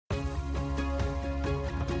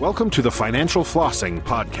Welcome to the Financial Flossing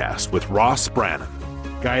Podcast with Ross Brannan,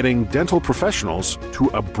 guiding dental professionals to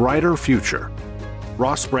a brighter future.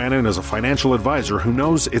 Ross Brannan is a financial advisor who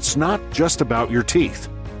knows it's not just about your teeth.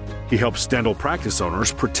 He helps dental practice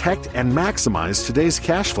owners protect and maximize today's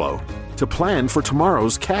cash flow to plan for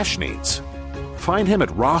tomorrow's cash needs. Find him at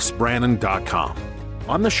rossbrannan.com.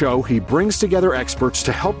 On the show, he brings together experts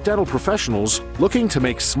to help dental professionals looking to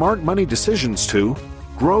make smart money decisions to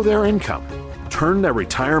grow their income, turn their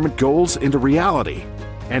retirement goals into reality,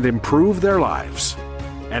 and improve their lives.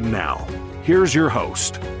 And now, here's your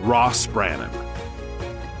host, Ross Brannan.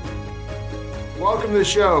 Welcome to the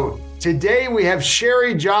show. Today we have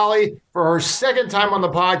Sherry Jolly for her second time on the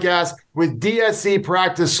podcast with DSC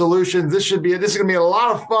Practice Solutions. This is going to be a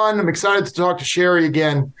lot of fun. I'm excited to talk to Sherry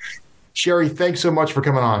again. Sherry, thanks so much for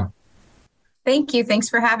coming on. Thank you. Thanks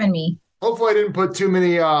for having me. Hopefully I didn't put too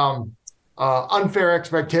many unfair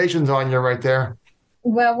expectations on you right there.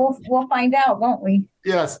 Well, we'll find out, won't we?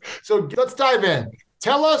 Yes. So let's dive in.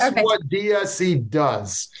 Tell us what DSC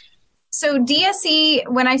does. So DSC,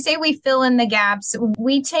 when I say we fill in the gaps,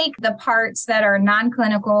 we take the parts that are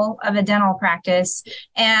non-clinical of a dental practice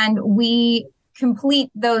and we complete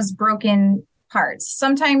those broken parts.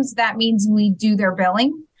 Sometimes that means we do their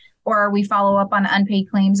billing or we follow up on unpaid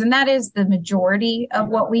claims. And that is the majority of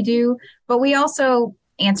what we do. But we also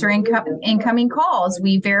answer incoming calls.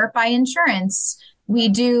 We verify insurance. We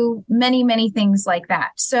do many, many things like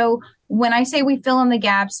that. So when I say we fill in the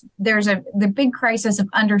gaps, there's the big crisis of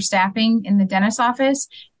understaffing in the dentist's office.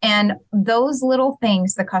 And those little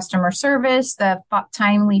things, the customer service, the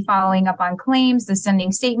timely following up on claims, the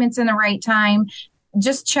sending statements in the right time,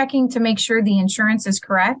 just checking to make sure the insurance is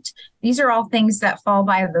correct. These are all things that fall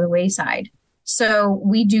by the wayside. So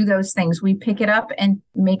we do those things. We pick it up and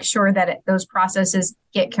make sure that those processes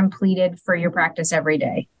get completed for your practice every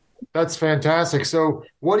day. That's fantastic. So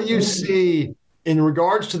what do you see in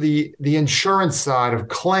regards to the insurance side of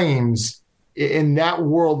claims in that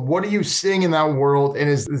world? What are you seeing in that world? And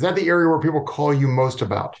is that the area where people call you most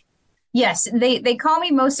about? Yes, they call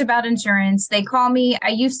me most about insurance. They call me, I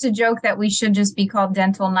used to joke that we should just be called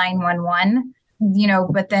Dental 911,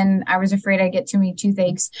 but then I was afraid I'd get too many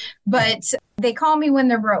toothaches. But they call me when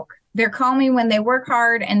they're broke. They're calling me when they work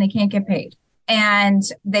hard and they can't get paid. And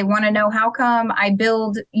they want to know how come I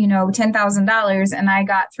billed, $10,000 and I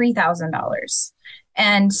got $3,000.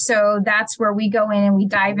 And so that's where we go in and we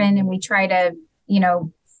dive in and we try to,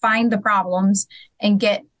 find the problems and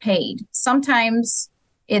get paid. Sometimes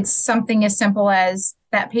it's something as simple as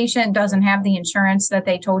that patient doesn't have the insurance that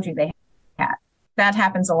they told you they had. That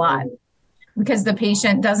happens a lot because the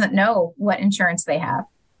patient doesn't know what insurance they have.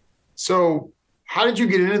 So how did you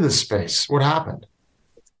get into this space? What happened?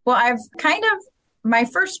 Well, my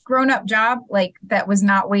first grown-up job, that was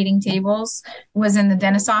not waiting tables, was in the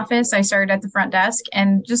dentist's office. I started at the front desk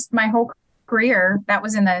and just my whole career, that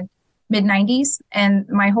was in the mid-90s. And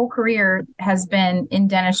my whole career has been in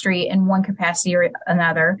dentistry in one capacity or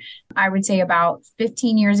another. I would say about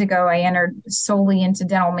 15 years ago, I entered solely into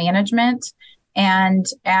dental management. And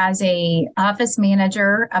as a office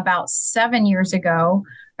manager about 7 years ago,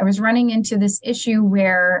 I was running into this issue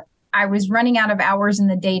where I was running out of hours in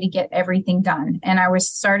the day to get everything done. And I was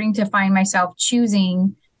starting to find myself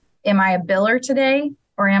choosing, am I a biller today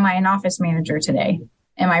or am I an office manager today?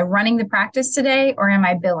 Am I running the practice today or am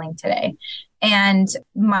I billing today? And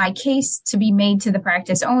my case to be made to the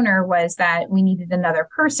practice owner was that we needed another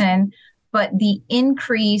person, but the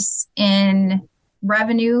increase in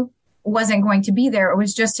revenue wasn't going to be there. It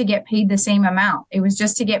was just to get paid the same amount. It was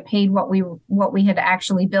just to get paid what we had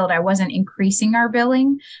actually billed. I wasn't increasing our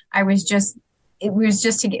billing. We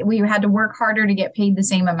had to work harder to get paid the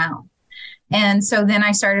same amount. And so then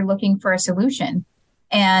I started looking for a solution.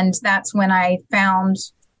 And that's when I found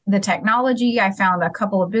the technology. I found a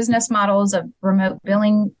couple of business models of remote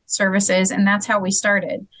billing services, and that's how we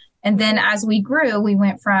started. And then as we grew, we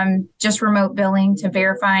went from just remote billing to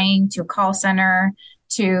verifying to call center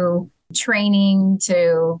to training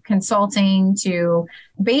to consulting to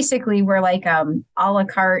basically we're like a la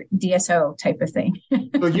carte DSO type of thing.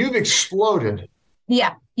 So you've exploded.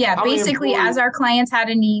 Yeah. Basically, as our clients had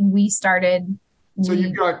a need, we started. So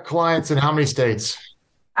you've got clients in how many states?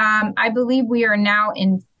 I believe we are now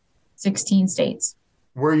in 16 states.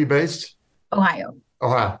 Where are you based? Ohio.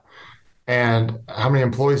 And how many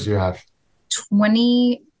employees do you have?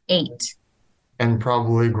 28. And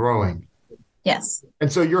probably growing. Yes.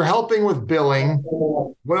 And so you're helping with billing.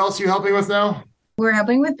 What else are you helping with now? We're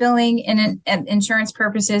helping with billing and insurance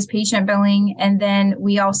purposes, patient billing. And then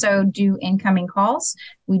we also do incoming calls.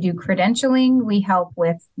 We do credentialing. We help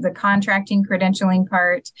with the contracting credentialing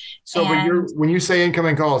part. So when you say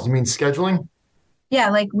incoming calls, you mean scheduling? Yeah,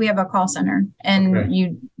 like we have a call center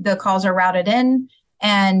and the calls are routed in,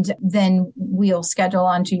 and then we'll schedule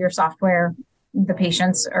onto your software the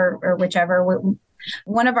patients or whichever.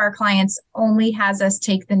 One of our clients only has us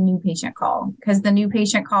take the new patient call because the new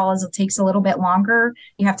patient call takes a little bit longer.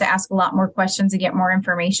 You have to ask a lot more questions to get more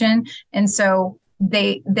information. And so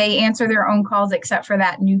they answer their own calls except for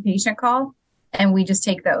that new patient call, and we just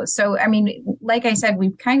take those. So, I mean, like I said,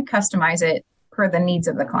 we kind of customize it per the needs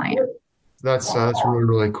of the client. That's really,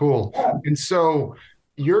 really cool. And so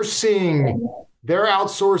you're seeing they're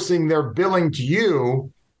outsourcing their billing to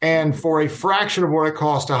you, and for a fraction of what it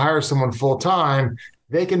costs to hire someone full time,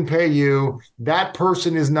 they can pay you. That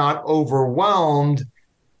person is not overwhelmed.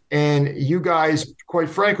 And you guys, quite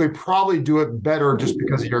frankly, probably do it better just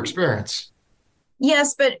because of your experience.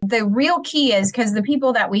 Yes, but the real key is because the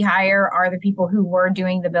people that we hire are the people who were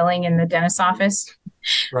doing the billing in the dentist's office.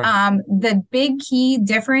 Right. The big key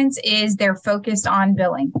difference is they're focused on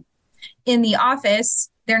billing. In the office,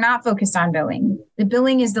 they're not focused on billing. The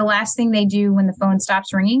billing is the last thing they do when the phone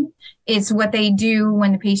stops ringing. It's what they do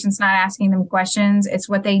when the patient's not asking them questions. It's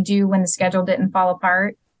what they do when the schedule didn't fall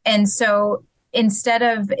apart. And so instead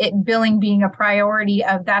of it billing being a priority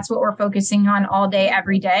of that's what we're focusing on all day,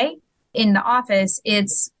 every day, in the office,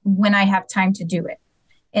 it's when I have time to do it.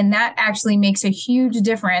 And that actually makes a huge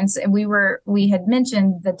difference. We had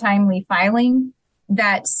mentioned the timely filing,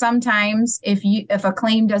 that sometimes if a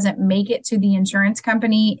claim doesn't make it to the insurance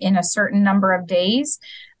company in a certain number of days,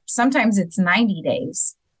 sometimes it's 90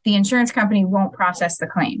 days. The insurance company won't process the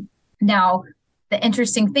claim. Now, the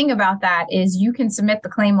interesting thing about that is you can submit the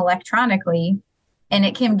claim electronically and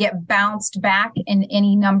it can get bounced back in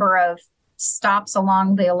any number of stops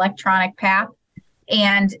along the electronic path,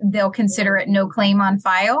 and they'll consider it no claim on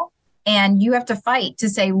file. And you have to fight to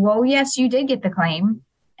say, well, yes, you did get the claim.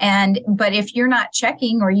 But if you're not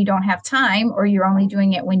checking or you don't have time, or you're only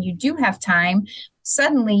doing it when you do have time,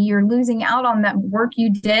 suddenly you're losing out on that work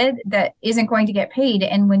you did that isn't going to get paid.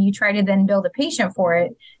 And when you try to then bill the patient for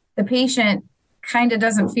it, the patient kind of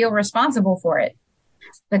doesn't feel responsible for it.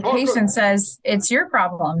 The patient says, it's your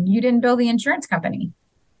problem. You didn't bill the insurance company.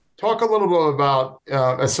 Talk a little bit about,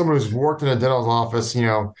 as someone who's worked in a dental office,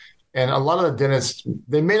 and a lot of the dentists,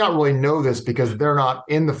 they may not really know this because they're not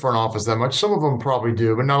in the front office that much. Some of them probably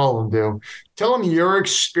do, but not all of them do. Tell them your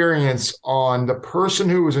experience on the person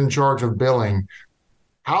who was in charge of billing,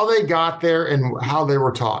 how they got there and how they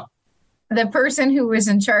were taught. The person who was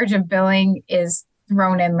in charge of billing is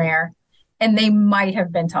thrown in there, and they might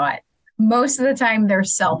have been taught. Most of the time, they're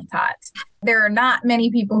self-taught. There are not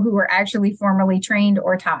many people who are actually formally trained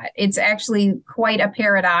or taught. It's actually quite a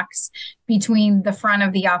paradox between the front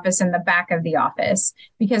of the office and the back of the office,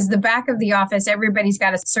 because the back of the office, everybody's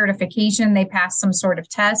got a certification. They pass some sort of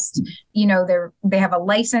test. They have a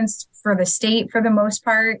license for the state for the most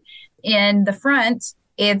part. In the front,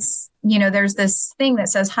 it's, there's this thing that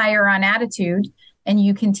says hire on attitude, and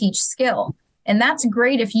you can teach skill. And that's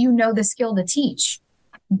great if you know the skill to teach.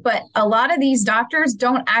 But a lot of these doctors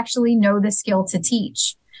don't actually know the skill to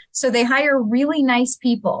teach. So they hire really nice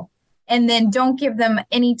people and then don't give them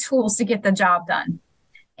any tools to get the job done.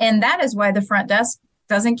 And that is why the front desk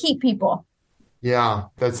doesn't keep people. Yeah,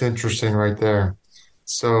 that's interesting right there.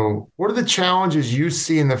 So what are the challenges you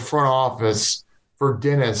see in the front office for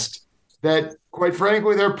dentists that, quite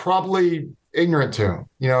frankly, they're probably ignorant to?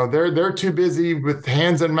 They're too busy with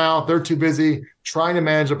hands and mouth. They're too busy trying to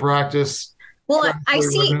manage a practice. Well,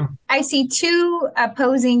 I see two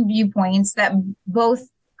opposing viewpoints that both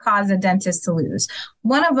cause a dentist to lose.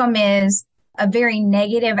 One of them is a very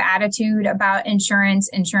negative attitude about insurance.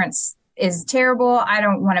 Insurance is terrible. I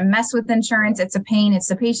don't want to mess with insurance. It's a pain. It's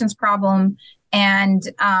the patient's problem. And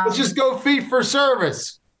let's just go fee for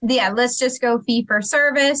service. Yeah, let's just go fee for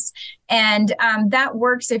service. And that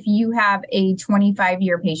works if you have a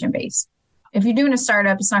 25-year patient base. If you're doing a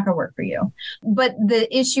startup, it's not going to work for you. But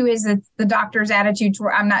the issue is that the doctor's attitude to,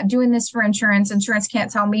 I'm not doing this for insurance. Insurance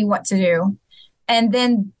can't tell me what to do. And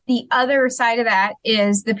then the other side of that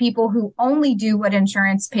is the people who only do what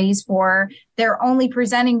insurance pays for. They're only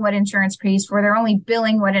presenting what insurance pays for. They're only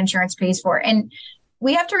billing what insurance pays for. And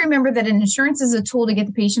we have to remember that insurance is a tool to get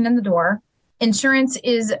the patient in the door. Insurance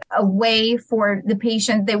is a way for the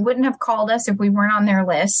patient. They wouldn't have called us if we weren't on their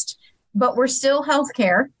list, but we're still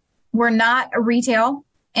healthcare. We're not a retail,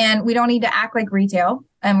 and we don't need to act like retail,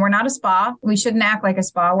 and we're not a spa. We shouldn't act like a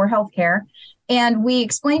spa. We're healthcare. And we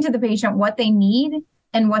explain to the patient what they need,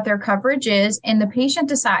 and what their coverage is, and the patient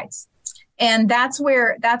decides. And that's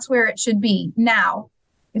where it should be. Now,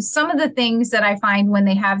 some of the things that I find when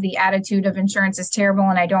they have the attitude of insurance is terrible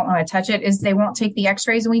and I don't want to touch it is they won't take the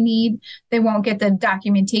x-rays we need. They won't get the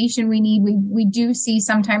documentation we need. We do see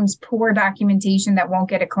sometimes poor documentation that won't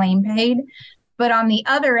get a claim paid. But on the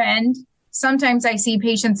other end, sometimes I see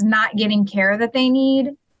patients not getting care that they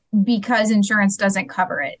need because insurance doesn't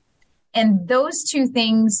cover it. And those two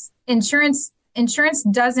things, insurance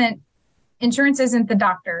isn't the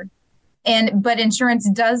doctor. But insurance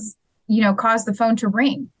does, cause the phone to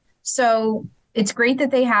ring. So it's great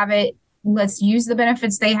that they have it. Let's use the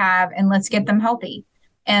benefits they have and let's get them healthy.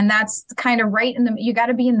 And that's kind of right you got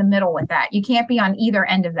to be in the middle with that. You can't be on either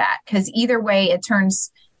end of that because either way it's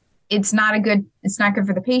not good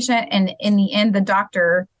for the patient. And in the end, the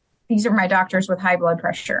doctor, these are my doctors with high blood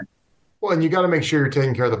pressure. Well, and you got to make sure you're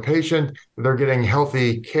taking care of the patient, that they're getting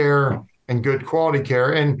healthy care and good quality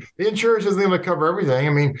care. And the insurance isn't going to cover everything.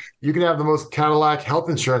 I mean, you can have the most Cadillac health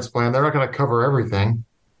insurance plan. They're not going to cover everything.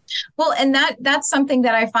 Well, and that's something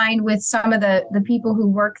that I find with some of the people who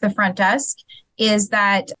work the front desk is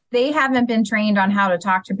that they haven't been trained on how to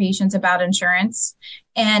talk to patients about insurance.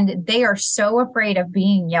 And they are so afraid of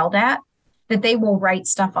being yelled at that they will write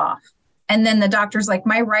stuff off. And then the doctor's like,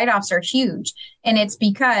 my write-offs are huge. And it's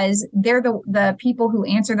because they're the people who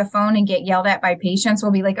answer the phone and get yelled at by patients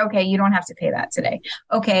will be like, okay, you don't have to pay that today.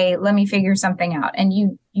 Okay, let me figure something out. And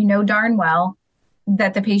you know darn well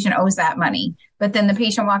that the patient owes that money. But then the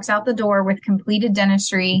patient walks out the door with completed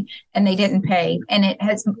dentistry and they didn't pay. And it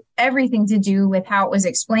has everything to do with how it was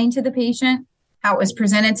explained to the patient, how it was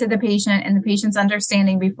presented to the patient, and the patient's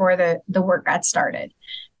understanding before the work got started.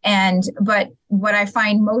 But what I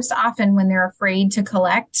find most often when they're afraid to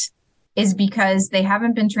collect is because they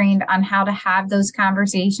haven't been trained on how to have those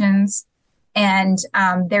conversations and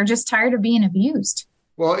they're just tired of being abused.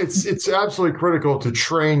 Well, it's absolutely critical to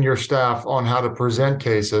train your staff on how to present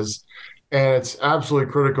cases. And it's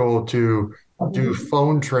absolutely critical to do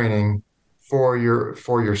phone training for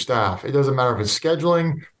your staff. It doesn't matter if it's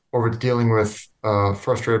scheduling or if it's dealing with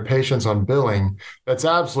frustrated patients on billing. That's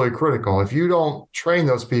absolutely critical. If you don't train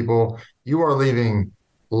those people, you are leaving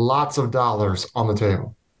lots of dollars on the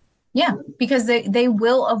table. Yeah, because they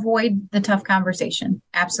will avoid the tough conversation.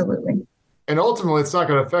 Absolutely. And ultimately, it's not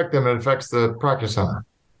going to affect them. It affects the practice owner.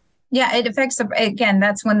 Yeah, it affects, again,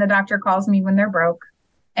 that's when the doctor calls me when they're broke.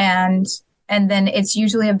 And then it's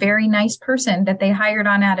usually a very nice person that they hired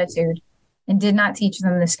on attitude and did not teach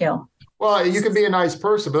them the skill. Well, you can be a nice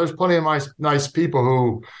person, but there's plenty of nice people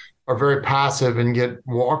who are very passive and get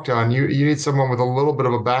walked on. You need someone with a little bit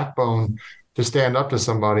of a backbone to stand up to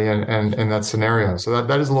somebody in that scenario. So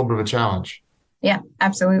that is a little bit of a challenge. Yeah,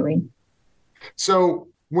 absolutely. So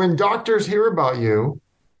when doctors hear about you,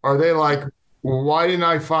 are they like, well, why didn't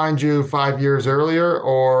I find you 5 years earlier?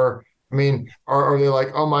 Or, I mean, are they like,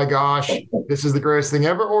 oh my gosh, this is the greatest thing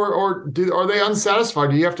ever? Or are they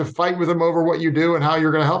unsatisfied? Do you have to fight with them over what you do and how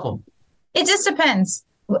you're going to help them? It just depends.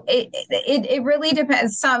 It really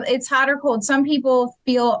depends. It's hot or cold. Some people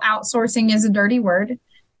feel outsourcing is a dirty word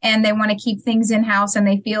and they want to keep things in-house and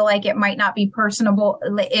they feel like it might not be personable.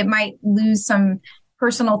 It might lose some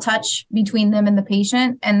personal touch between them and the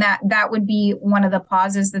patient. And that would be one of the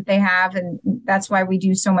pauses that they have. And that's why we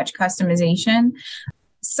do so much customization.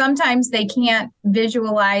 Sometimes they can't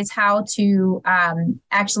visualize how to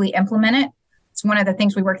actually implement it. It's one of the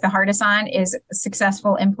things we work the hardest on is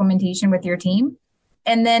successful implementation with your team.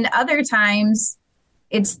 And then other times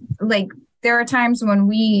it's like, there are times when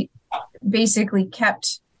we basically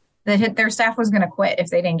kept their staff was going to quit if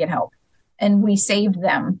they didn't get help and we saved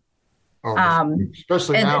them.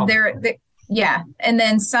 Especially and now. Yeah. And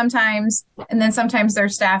then sometimes their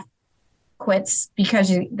staff quits because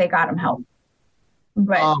they got them help.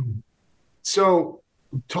 But so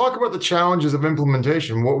talk about the challenges of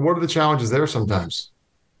implementation. What are the challenges there sometimes?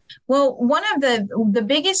 Well, one of the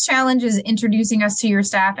biggest challenges is introducing us to your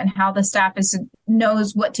staff and how the staff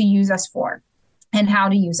knows what to use us for and how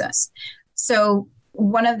to use us. So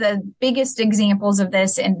one of the biggest examples of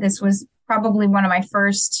this, and this was probably one of my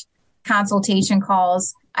first consultation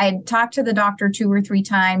calls, I had talked to the doctor 2 or 3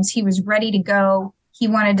 times. He was ready to go. He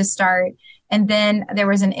wanted to start. And then there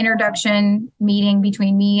was an introduction meeting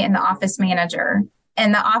between me and the office manager.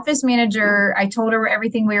 And the office manager, I told her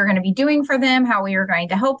everything we were going to be doing for them, how we were going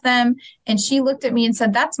to help them. And she looked at me and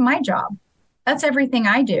said, that's my job. That's everything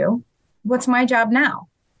I do. What's my job now?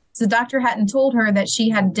 So the doctor hadn't told her that she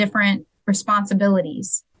had different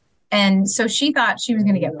responsibilities. And so she thought she was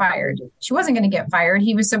going to get fired. She wasn't going to get fired.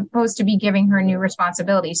 He was supposed to be giving her new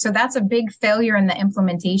responsibilities. So that's a big failure in the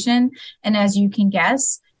implementation. And as you can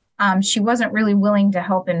guess, she wasn't really willing to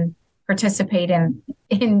help and participate in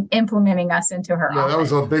implementing us into her office. That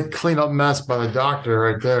was a big cleanup mess by the doctor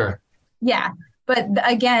right there. Yeah. But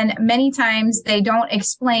again, many times they don't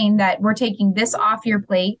explain that we're taking this off your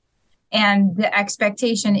plate, and the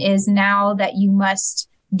expectation is now that you must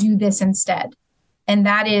do this instead. And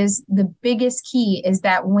that is the biggest key, is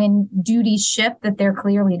that when duties shift, that they're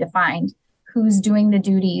clearly defined, who's doing the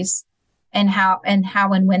duties and how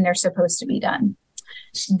and when they're supposed to be done.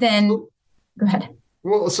 Then go ahead.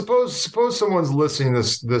 Well, suppose someone's listening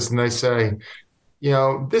to this and they say,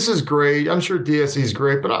 this is great. I'm sure DSC is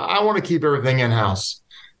great, but I want to keep everything in-house.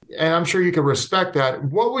 And I'm sure you can respect that.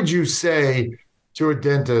 What would you say to a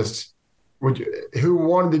dentist who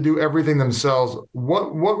wanted to do everything themselves? What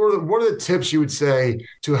are the tips you would say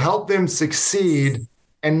to help them succeed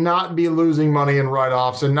and not be losing money in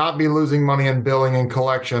write-offs and not be losing money in billing and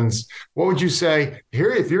collections? What would you say? Here,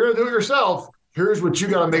 if you're going to do it yourself, here's what you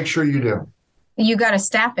got to make sure you do. You got to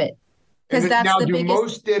staff it. Because that's now, the do biggest...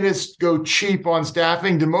 most dentists go cheap on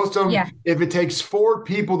staffing? Do most of them, if it takes 4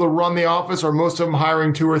 people to run the office, are most of them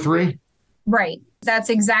hiring 2 or 3? Right. That's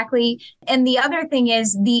exactly. And the other thing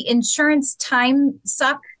is the insurance time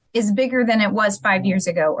suck is bigger than it was 5 years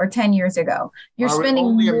ago or 10 years ago. You're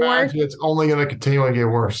spending more. Imagine it's only going to continue to get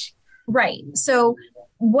worse. Right. So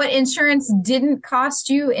what insurance didn't cost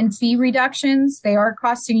you in fee reductions, they are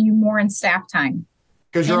costing you more in staff time.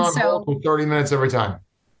 Because you're on hold for 30 minutes every time.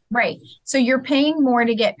 Right. So you're paying more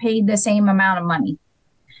to get paid the same amount of money.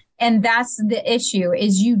 And that's the issue,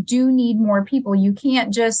 is you do need more people. You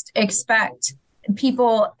can't just expect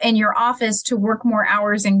people in your office to work more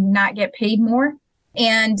hours and not get paid more.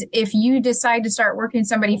 And if you decide to start working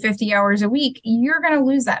somebody 50 hours a week, you're going to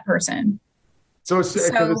lose that person. So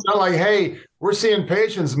it's not like, hey, we're seeing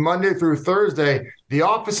patients Monday through Thursday. The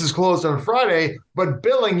office is closed on Friday, but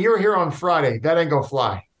billing, you're here on Friday. That ain't going to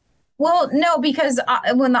fly. Well, no, because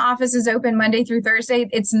when the office is open Monday through Thursday,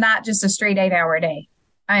 it's not just a straight 8-hour day.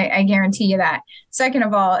 I guarantee you that. Second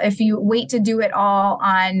of all, if you wait to do it all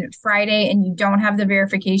on Friday and you don't have the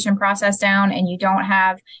verification process down and you don't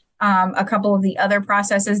have a couple of the other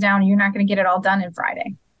processes down, you're not going to get it all done in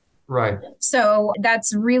Friday. Right. So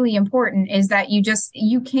that's really important, is that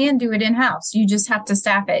you can do it in-house. You just have to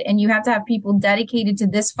staff it, and you have to have people dedicated to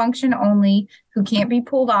this function only, who can't be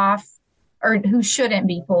pulled off, or who shouldn't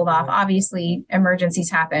be pulled off. Obviously, emergencies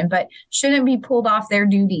happen, but shouldn't be pulled off their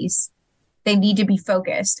duties. They need to be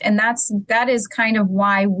focused. And that is kind of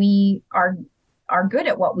why we are good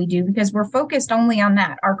at what we do, because we're focused only on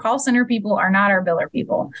that. Our call center people are not our biller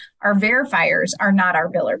people. Our verifiers are not our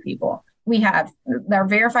biller people. Our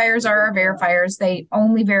verifiers are our verifiers. They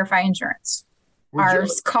only verify insurance. Our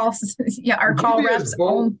call reps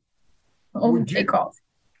only take calls.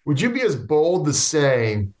 Would you be as bold to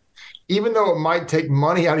say, even though it might take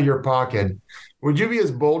money out of your pocket, would you be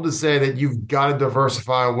as bold to say that you've got to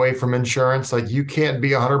diversify away from insurance? Like, you can't be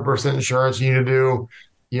 100% insurance. You need to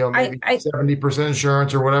do, maybe 70%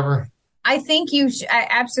 insurance or whatever. I think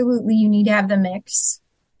absolutely you need to have the mix.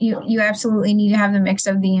 You absolutely need to have the mix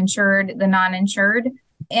of the insured, the non-insured,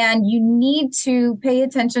 and you need to pay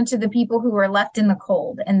attention to the people who are left in the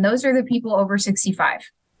cold. And those are the people over 65.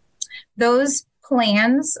 Those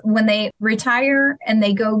plans, when they retire and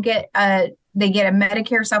they get a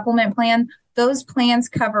Medicare supplement plan, those plans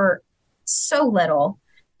cover so little.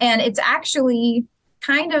 And it's actually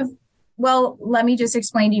let me just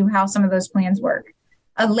explain to you how some of those plans work.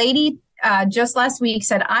 A lady just last week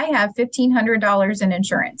said, I have $1,500 in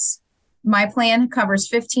insurance. My plan covers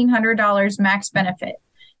 $1,500 max benefit.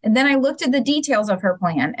 And then I looked at the details of her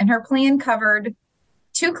plan, and her plan covered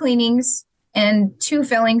 2 cleanings and 2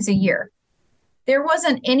 fillings a year. There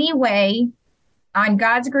wasn't any way on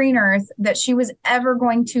God's green earth that she was ever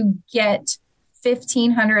going to get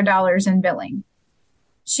 $1,500 in billing.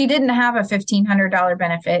 She didn't have a $1,500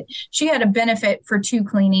 benefit. She had a benefit for 2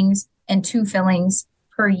 cleanings and 2 fillings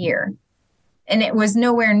per year. And it was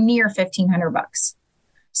nowhere near $1,500.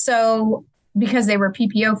 So, because they were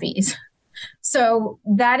PPO fees. So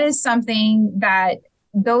that is something that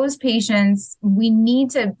those patients, we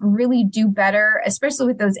need to really do better, especially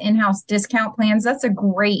with those in-house discount plans. That's a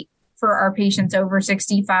great for our patients over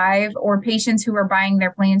 65, or patients who are buying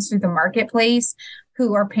their plans through the marketplace,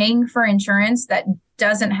 who are paying for insurance that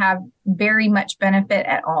doesn't have very much benefit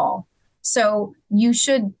at all. So you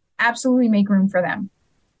should absolutely make room for them.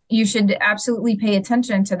 You should absolutely pay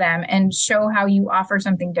attention to them and show how you offer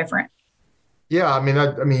something different. Yeah, I mean,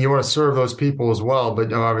 you want to serve those people as well,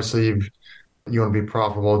 but obviously you want to be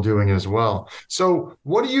profitable doing it as well. So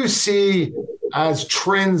what do you see as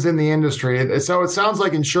trends in the industry? So it sounds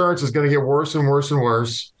like insurance is going to get worse and worse and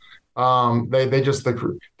worse. They just their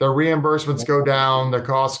reimbursements go down, their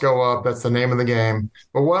costs go up. That's the name of the game.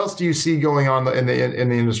 But what else do you see going on in the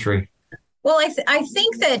industry? Well, I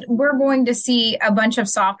think that we're going to see a bunch of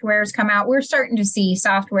softwares come out. We're starting to see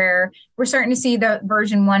software. We're starting to see the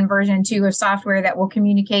version 1, version 2 of software that will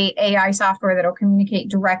communicate, AI software that will communicate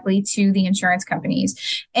directly to the insurance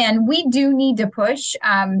companies. And we do need to push.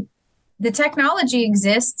 The technology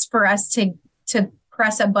exists for us to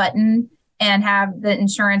press a button and have the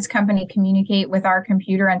insurance company communicate with our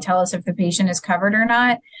computer and tell us if the patient is covered or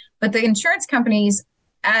not. But the insurance companies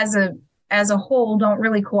as a whole don't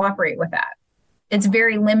really cooperate with that. It's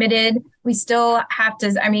very limited. We still have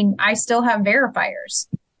to, I still have verifiers.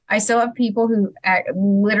 I still have people who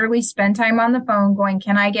literally spend time on the phone going,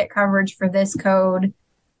 can I get coverage for this code?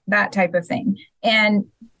 That type of thing. And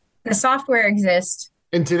the software exists.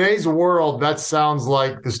 In today's world, that sounds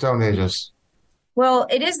like the Stone Ages. Well,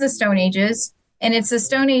 it is the Stone Ages, and it's the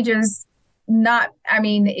Stone Ages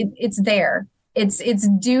it's there. It's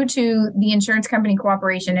due to the insurance company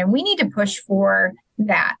cooperation, and we need to push for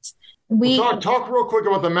that. Talk real quick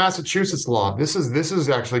about the Massachusetts law. This is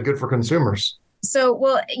actually good for consumers. So,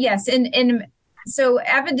 well, yes,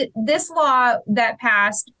 this law that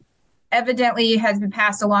passed evidently has been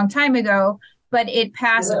passed a long time ago, but it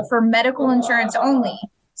passed for medical insurance only.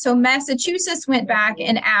 So Massachusetts went back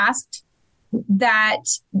and asked that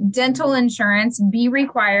dental insurance be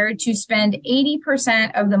required to spend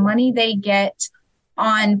 80% of the money they get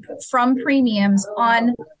from premiums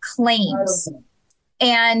on claims.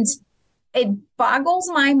 And it boggles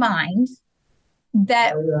my mind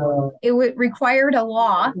that it required a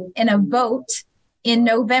law and a vote in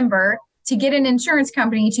November to get an insurance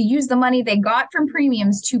company to use the money they got from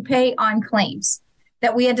premiums to pay on claims,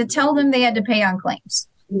 that we had to tell them they had to pay on claims.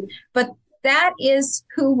 But that is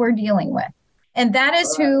who we're dealing with. And that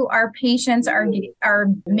is who our patients are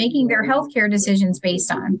making their healthcare decisions based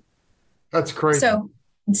on. That's crazy.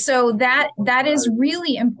 So that is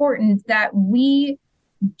really important that we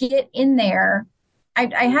get in there.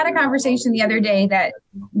 I had a conversation the other day that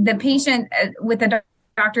the patient with the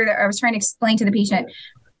doctor that I was trying to explain to the patient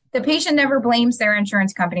never blames their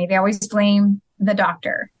insurance company. They always blame the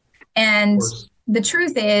doctor. And the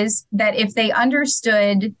truth is that if they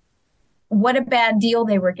understood what a bad deal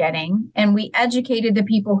they were getting, and we educated the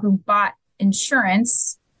people who bought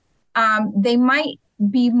insurance, they might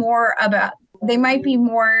be more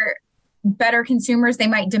better consumers. They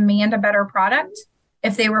might demand a better product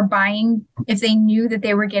if they knew that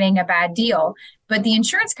they were getting a bad deal. But the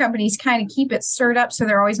insurance companies kind of keep it stirred up, so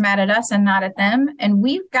they're always mad at us and not at them. And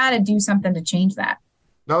we've got to do something to change that.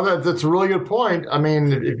 No, that's a really good point.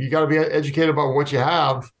 If you got to be educated about what you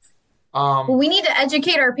have. Well, we need to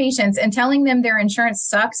educate our patients, and telling them their insurance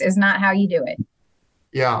sucks is not how you do it.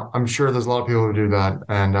 Yeah, I'm sure there's a lot of people who do that.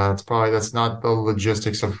 And that's not the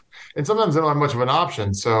logistics of, and sometimes they don't have much of an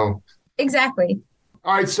option. So exactly.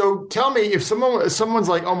 All right. So tell me, if someone's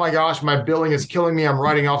like, oh my gosh, my billing is killing me, I'm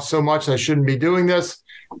writing off so much, I shouldn't be doing this.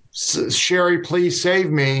 Sherry, please save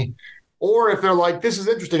me. Or if they're like, this is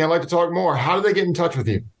interesting, I'd like to talk more, how do they get in touch with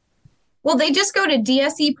you? Well, they just go to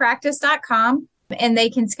dsepractice.com and they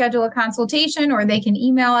can schedule a consultation, or they can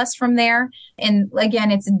email us from there. And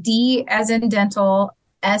again, it's D as in dental,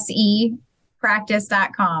 SE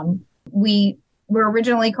practice.com. We were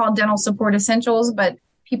originally called Dental Support Essentials, but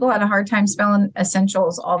people had a hard time spelling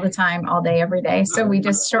essentials all the time, all day, every day. So we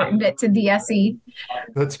just shortened it to DSE.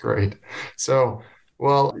 That's great. So,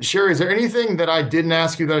 well, Sherry, is there anything that I didn't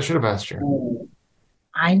ask you that I should have asked you?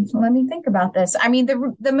 Let me think about this.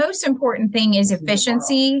 The most important thing is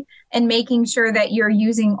efficiency and making sure that you're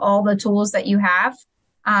using all the tools that you have.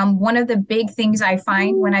 One of the big things I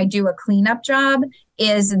find when I do a cleanup job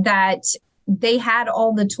is that they had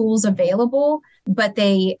all the tools available, but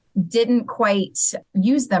they didn't quite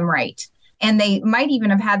use them right. And they might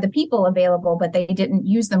even have had the people available, but they didn't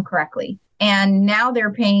use them correctly. And now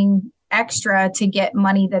they're paying extra to get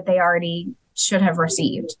money that they already should have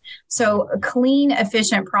received. So a clean,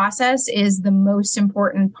 efficient process is the most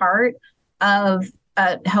important part of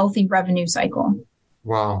a healthy revenue cycle.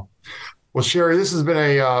 Wow. Well, Sherry, this has been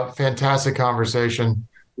a fantastic conversation.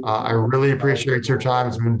 I really appreciate your time.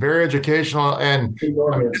 It's been very educational, and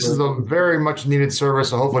this is a very much needed service.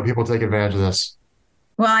 So hopefully people take advantage of this.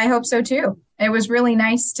 Well, I hope so too. It was really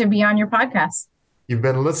nice to be on your podcast. You've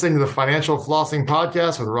been listening to the Financial Flossing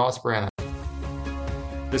Podcast with Ross Brannan.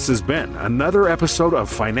 This has been another episode of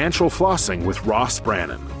Financial Flossing with Ross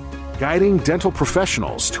Brannan, guiding dental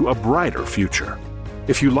professionals to a brighter future.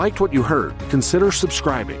 If you liked what you heard, consider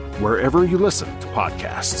subscribing wherever you listen to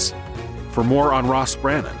podcasts. For more on Ross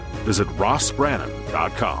Brannan, visit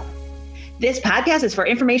rossbrannan.com. This podcast is for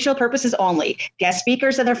informational purposes only. Guest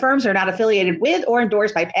speakers and their firms are not affiliated with or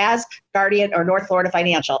endorsed by PAS, Guardian, or North Florida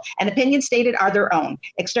Financial, and opinions stated are their own.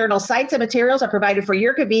 External sites and materials are provided for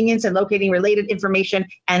your convenience in locating related information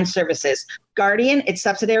and services. Guardian, its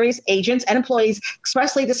subsidiaries, agents, and employees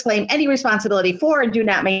expressly disclaim any responsibility for and do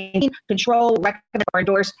not maintain, control, recommend, or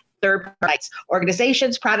endorse third parties,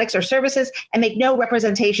 organizations, products, or services, and make no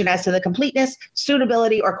representation as to the completeness,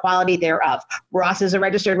 suitability, or quality thereof. Ross is a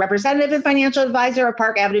registered representative and financial advisor of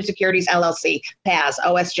Park Avenue Securities, LLC, PAS,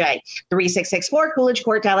 OSJ, 3664 Coolidge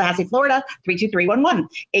Court, Tallahassee, Florida, 32311,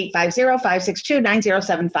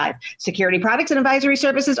 850-562-9075. Security products and advisory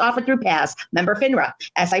services offered through PAS, member FINRA,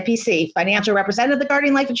 SIPC, financial representative of the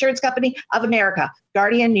Guardian Life Insurance Company of America,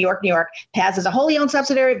 Guardian, New York, New York. PAS is a wholly owned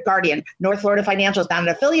subsidiary of Guardian. North Florida Financial is not an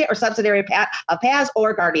affiliate or subsidiary of PAS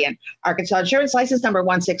or Guardian. Arkansas Insurance License Number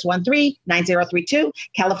 1613-9032.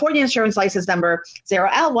 California Insurance License Number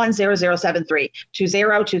 0L10073.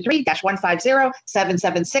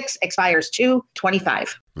 2023-150-776 expires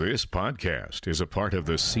 2/25. This podcast is a part of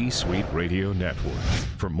the C-Suite Radio Network.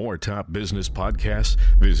 For more top business podcasts,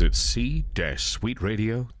 visit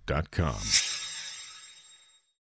c-suiteradio.com.